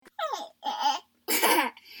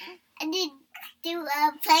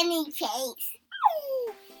funny face.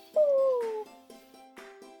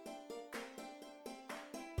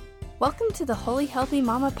 Welcome to the Holy Healthy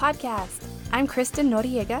Mama podcast. I'm Kristen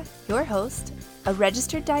Noriega, your host, a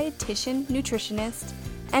registered dietitian, nutritionist,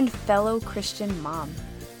 and fellow Christian mom.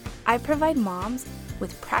 I provide moms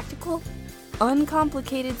with practical,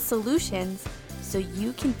 uncomplicated solutions so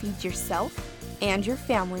you can feed yourself and your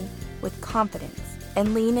family with confidence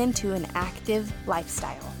and lean into an active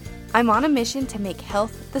lifestyle. I'm on a mission to make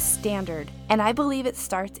health the standard, and I believe it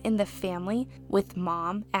starts in the family with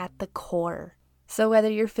mom at the core. So whether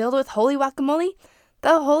you're filled with holy guacamole,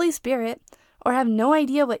 the Holy Spirit, or have no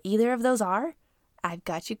idea what either of those are, I've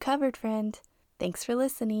got you covered, friend. Thanks for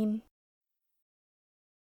listening.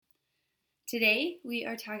 Today, we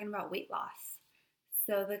are talking about weight loss.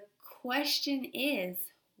 So the question is,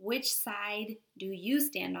 which side do you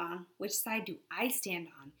stand on? Which side do I stand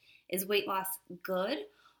on? Is weight loss good,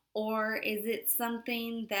 or is it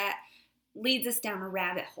something that leads us down a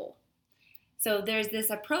rabbit hole? So there's this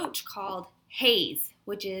approach called HAES,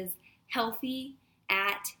 which is healthy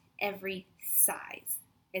at every size.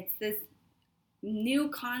 It's this new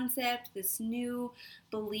concept, this new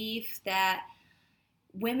belief that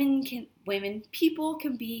people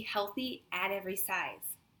can be healthy at every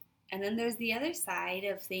size. And then there's the other side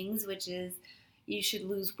of things, which is you should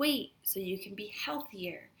lose weight so you can be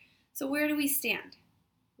healthier. So where do we stand?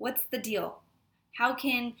 What's the deal? How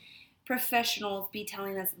can professionals be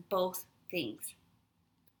telling us both things?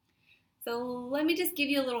 So let me just give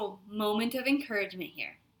you a little moment of encouragement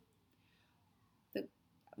here.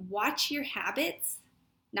 Watch your habits,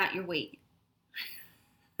 not your weight.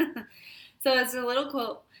 So it's a little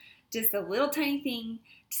quote, just a little tiny thing.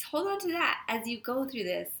 Just hold on to that as you go through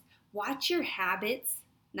this. Watch your habits,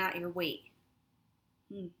 not your weight.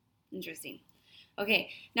 Interesting. Okay,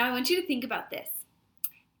 now I want you to think about this.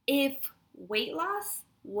 If weight loss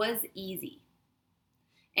was easy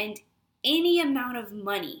and any amount of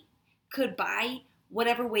money could buy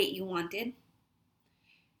whatever weight you wanted,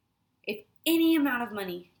 if any amount of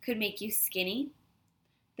money could make you skinny,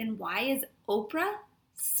 then why is Oprah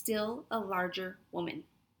still a larger woman?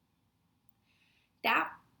 That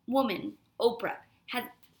woman, Oprah, has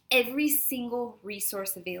every single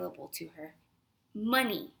resource available to her.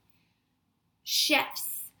 Money, chefs,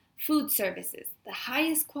 food services, the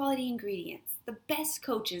highest quality ingredients, the best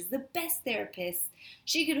coaches, the best therapists.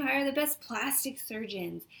 She could hire the best plastic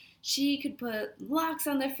surgeons. She could put locks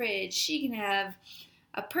on the fridge. She can have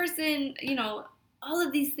a person, all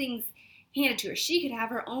of these things handed to her. She could have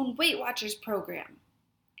her own Weight Watchers program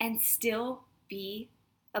and still be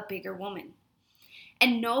a bigger woman.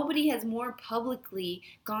 And nobody has more publicly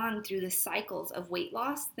gone through the cycles of weight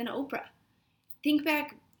loss than Oprah. Think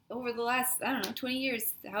back over the last, 20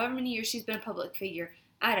 years, however many years she's been a public figure.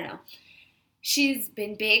 I don't know. She's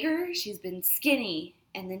been bigger, she's been skinny,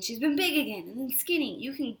 and then she's been big again, and then skinny.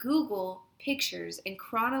 You can Google pictures and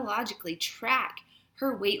chronologically track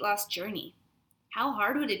her weight loss journey. How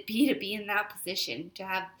hard would it be to be in that position, to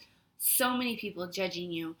have so many people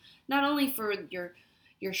judging you, not only for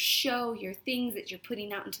your show, your things that you're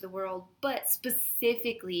putting out into the world, but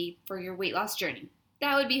specifically for your weight loss journey?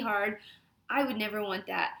 That would be hard. I would never want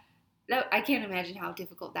that. I can't imagine how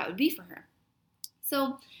difficult that would be for her.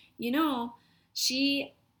 So,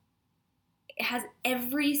 she has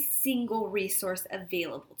every single resource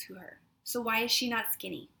available to her. So why is she not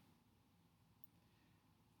skinny?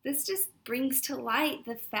 This just brings to light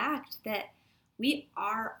the fact that we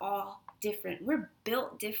are all different. We're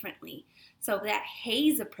built differently. So that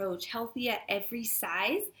HAES approach, healthy at every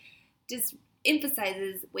size, just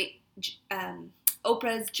emphasizes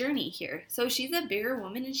Oprah's journey here. So she's a bigger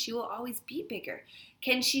woman and she will always be bigger.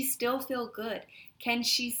 Can she still feel good? Can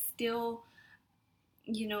she still,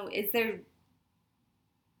 is there,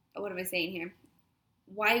 what am I saying here?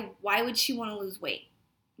 Why would she want to lose weight?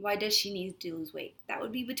 Why does she need to lose weight? That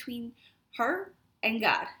would be between her and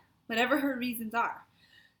God, whatever her reasons are.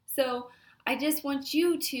 So I just want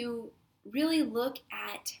you to really look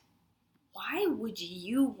at, why would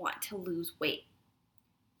you want to lose weight?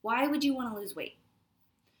 Why would you want to lose weight?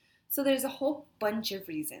 So there's a whole bunch of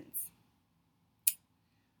reasons.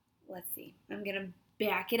 Let's see. I'm going to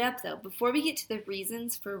back it up though. Before we get to the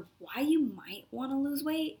reasons for why you might want to lose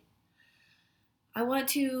weight, I want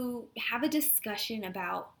to have a discussion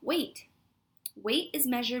about weight. Weight is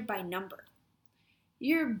measured by number.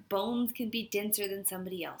 Your bones can be denser than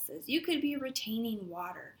somebody else's. You could be retaining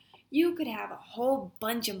water. You could have a whole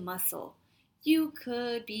bunch of muscle. You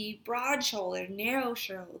could be broad-shouldered,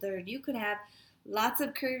 narrow-shouldered. You could have lots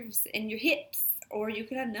of curves in your hips, or you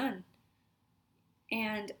could have none.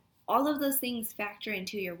 And all of those things factor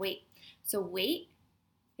into your weight. So weight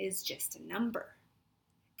is just a number.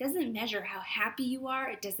 It doesn't measure how happy you are.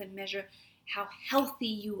 It doesn't measure how healthy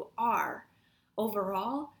you are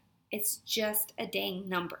overall. It's just a dang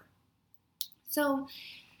number. So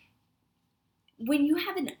when you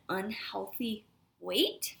have an unhealthy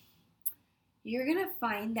weight, you're going to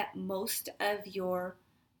find that most of your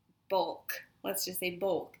bulk, let's just say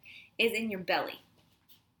bulk, is in your belly.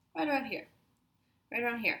 Right around here. Right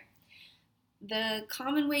around here. The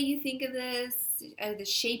common way you think of this, the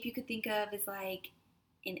shape you could think of is like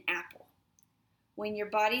an apple. When your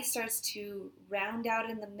body starts to round out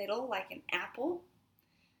in the middle like an apple,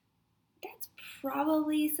 that's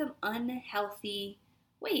probably some unhealthy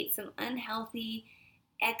weight, some unhealthy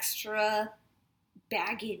extra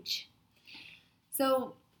baggage.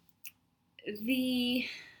 So the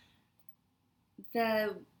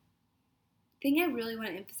thing I really want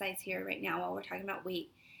to emphasize here right now while we're talking about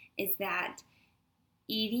weight is that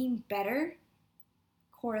eating better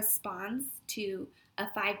corresponds to a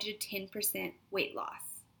 5 to 10% weight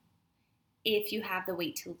loss if you have the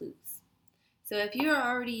weight to lose. So if you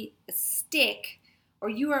are already a stick, or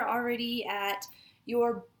you are already at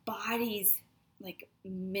your body's like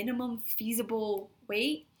minimum feasible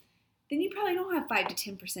weight, then you probably don't have 5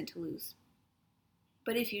 to 10% to lose.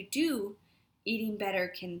 But if you do, eating better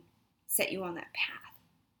can set you on that path.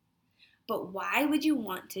 But why would you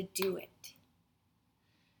want to do it?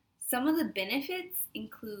 Some of the benefits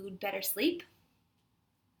include better sleep,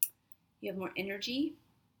 you have more energy,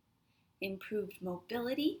 improved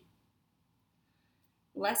mobility,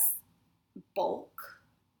 less bulk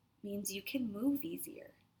means you can move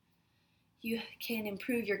easier. You can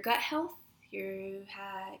improve your gut health, you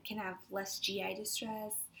can have less GI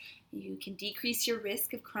distress, you can decrease your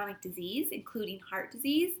risk of chronic disease, including heart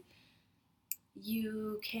disease.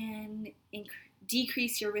 You can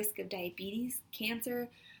decrease your risk of diabetes, cancer,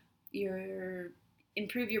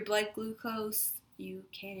 improve your blood glucose, you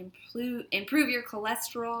can improve your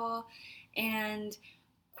cholesterol, and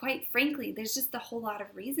quite frankly, there's just a whole lot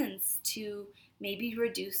of reasons to maybe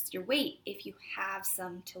reduce your weight if you have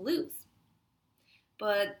some to lose.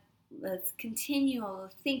 But let's continue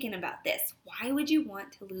thinking about this. Why would you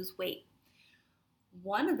want to lose weight?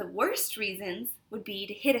 One of the worst reasons would be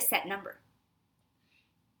to hit a set number,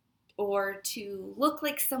 or to look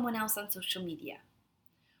like someone else on social media,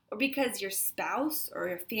 or because your spouse or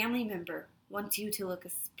your family member wants you to look a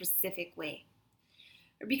specific way,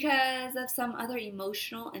 or because of some other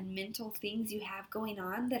emotional and mental things you have going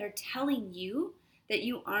on that are telling you that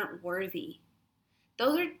you aren't worthy.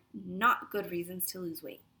 Those are not good reasons to lose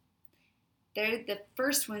weight. They're the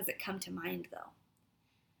first ones that come to mind, though.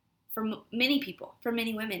 For many people, for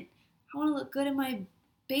many women, I want to look good in my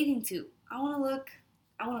bathing suit. I want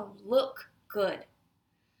to look good.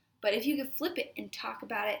 But if you could flip it and talk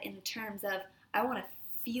about it in terms of, I want to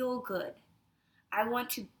feel good, I want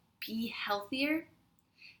to be healthier,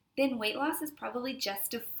 then weight loss is probably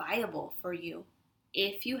justifiable for you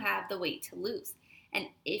if you have the weight to lose. And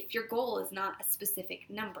if your goal is not a specific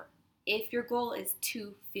number, if your goal is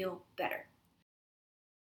to feel better.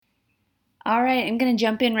 All right, I'm going to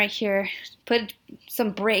jump in right here, put some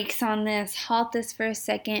brakes on this, halt this for a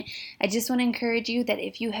second. I just want to encourage you that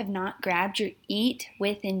if you have not grabbed your Eat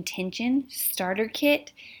with Intention starter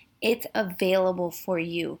kit, it's available for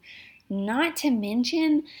you. Not to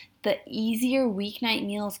mention the Easier Weeknight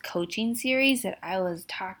Meals coaching series that I was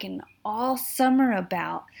talking all summer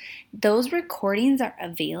about. Those recordings are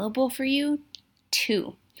available for you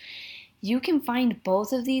too. You can find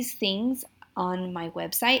both of these things on my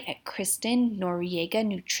website at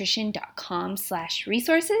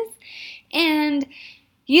KristenNoriegaNutrition.com/resources. And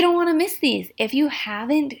you don't want to miss these. If you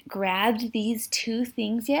haven't grabbed these two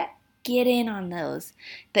things yet, get in on those.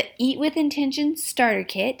 The Eat with Intention starter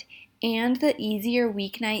kit and the Easier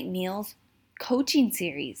Weeknight Meals coaching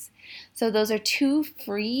series. So those are two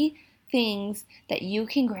free things that you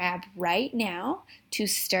can grab right now to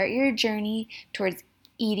start your journey towards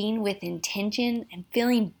eating with intention and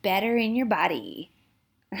feeling better in your body.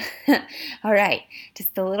 All right,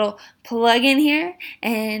 just a little plug in here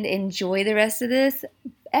and enjoy the rest of this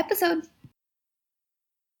episode.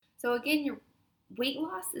 So again, your weight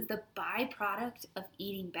loss is the byproduct of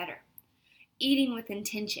eating better, eating with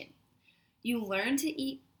intention. You learn to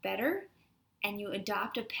eat better and you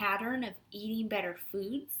adopt a pattern of eating better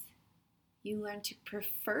foods. You learn to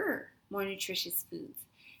prefer more nutritious foods.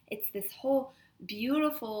 It's this whole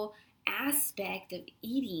beautiful aspect of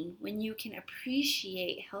eating when you can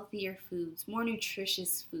appreciate healthier foods, more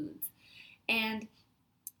nutritious foods, and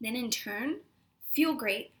then in turn feel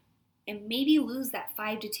great and maybe lose that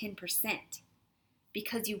 5 to 10%.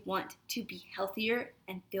 because you want to be healthier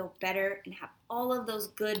and feel better and have all of those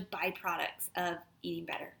good byproducts of eating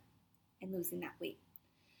better and losing that weight.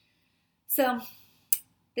 So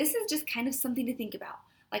this is just kind of something to think about.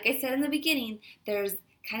 Like I said in the beginning, there's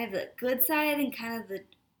kind of the good side and kind of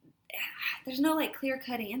there's no like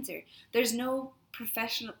clear-cut answer. There's no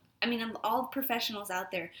professional, all professionals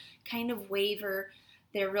out there kind of waver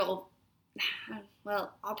their all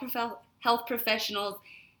health professionals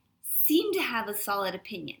seem to have a solid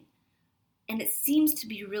opinion, and it seems to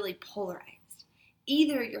be really polarized.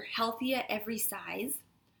 Either you're healthy at every size,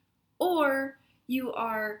 or you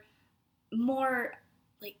are more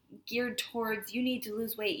like geared towards you need to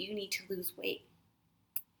lose weight.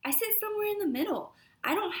 I sit somewhere in the middle.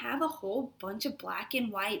 I don't have a whole bunch of black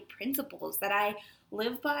and white principles that I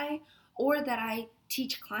live by or that I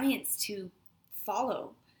teach clients to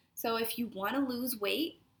follow. So if you want to lose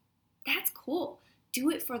weight, that's cool. Do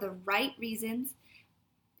it for the right reasons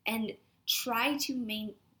and try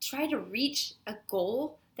to reach a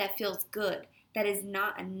goal that feels good, that is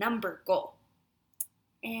not a number goal.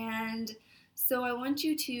 And so I want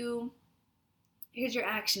you to, here's your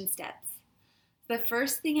action steps. The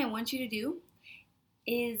first thing I want you to do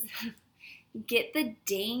is get the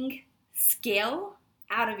dang scale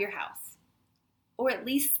out of your house, or at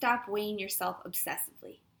least stop weighing yourself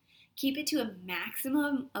obsessively. Keep it to a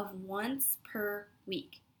maximum of once per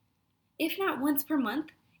week, if not once per month,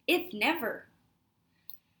 if never.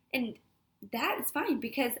 And that is fine,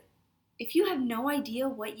 because if you have no idea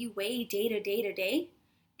what you weigh day to day,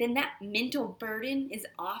 then that mental burden is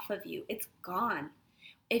off of you. It's gone.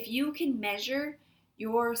 If you can measure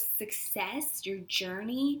your success, your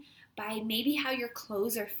journey, by maybe how your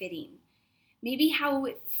clothes are fitting, maybe how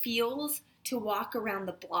it feels to walk around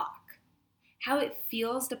the block, how it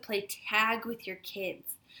feels to play tag with your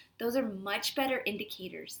kids, those are much better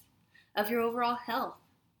indicators of your overall health.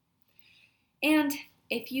 And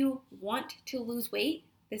if you want to lose weight,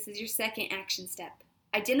 this is your second action step.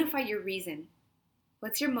 Identify your reason.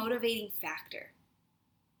 What's your motivating factor?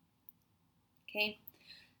 Okay,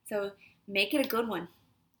 so make it a good one.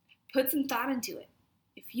 Put some thought into it.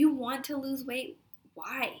 If you want to lose weight,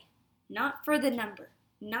 why? Not for the number,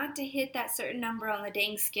 not to hit that certain number on the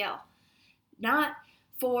dang scale, not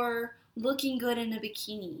for looking good in a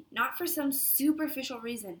bikini, not for some superficial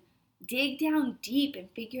reason. Dig down deep and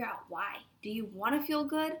figure out why. Do you want to feel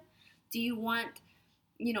good? Do you want,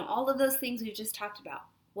 all of those things we've just talked about?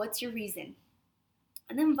 What's your reason?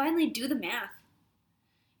 And then finally, do the math.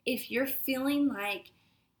 If you're feeling like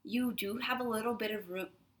you do have a little bit of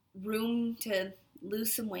room to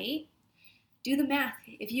lose some weight, do the math.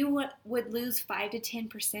 If you would lose 5 to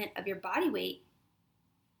 10% of your body weight,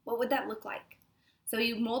 what would that look like? So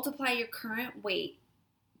you multiply your current weight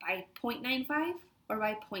by 0.95 or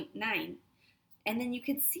by 0.9, and then you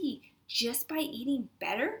could see just by eating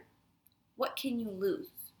better, what can you lose?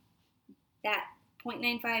 That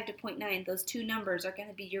 0.95 to 0.9, those two numbers are going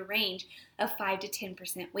to be your range of 5 to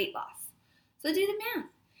 10% weight loss. So do the math.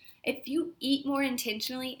 If you eat more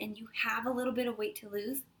intentionally and you have a little bit of weight to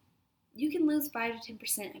lose, you can lose 5 to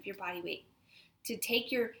 10% of your body weight. To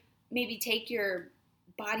take your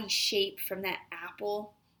body shape from that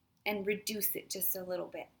apple and reduce it just a little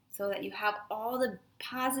bit so that you have all the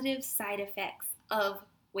positive side effects of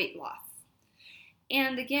weight loss.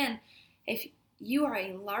 And again, if you are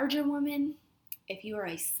a larger woman, if you are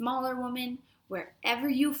a smaller woman, wherever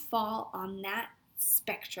you fall on that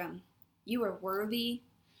spectrum, you are worthy,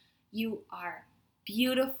 you are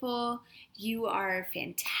beautiful, you are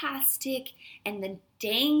fantastic, and the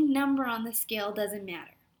dang number on the scale doesn't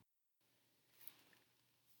matter.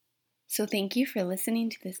 So thank you for listening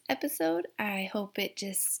to this episode. I hope it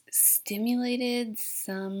just stimulated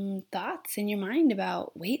some thoughts in your mind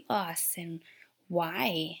about weight loss and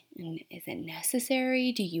why, and is it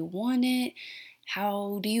necessary? Do you want it?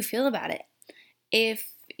 How do you feel about it?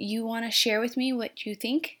 If you want to share with me what you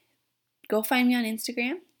think, go find me on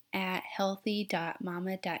Instagram at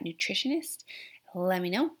healthy.mama.nutritionist. Let me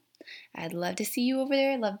know. I'd love to see you over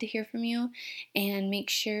there. I'd love to hear from you. And make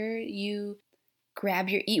sure you grab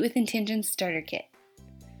your Eat with Intention starter kit.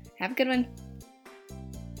 Have a good one.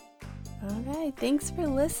 All right, thanks for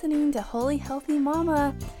listening to Holy Healthy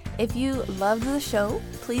Mama. If you loved the show,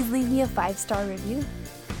 please leave me a 5-star review.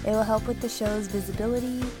 It will help with the show's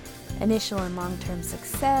visibility, initial and long-term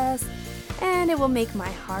success, and it will make my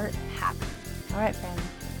heart happy. All right, friends.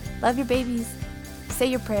 Love your babies, say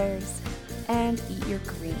your prayers, and eat your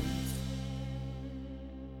greens.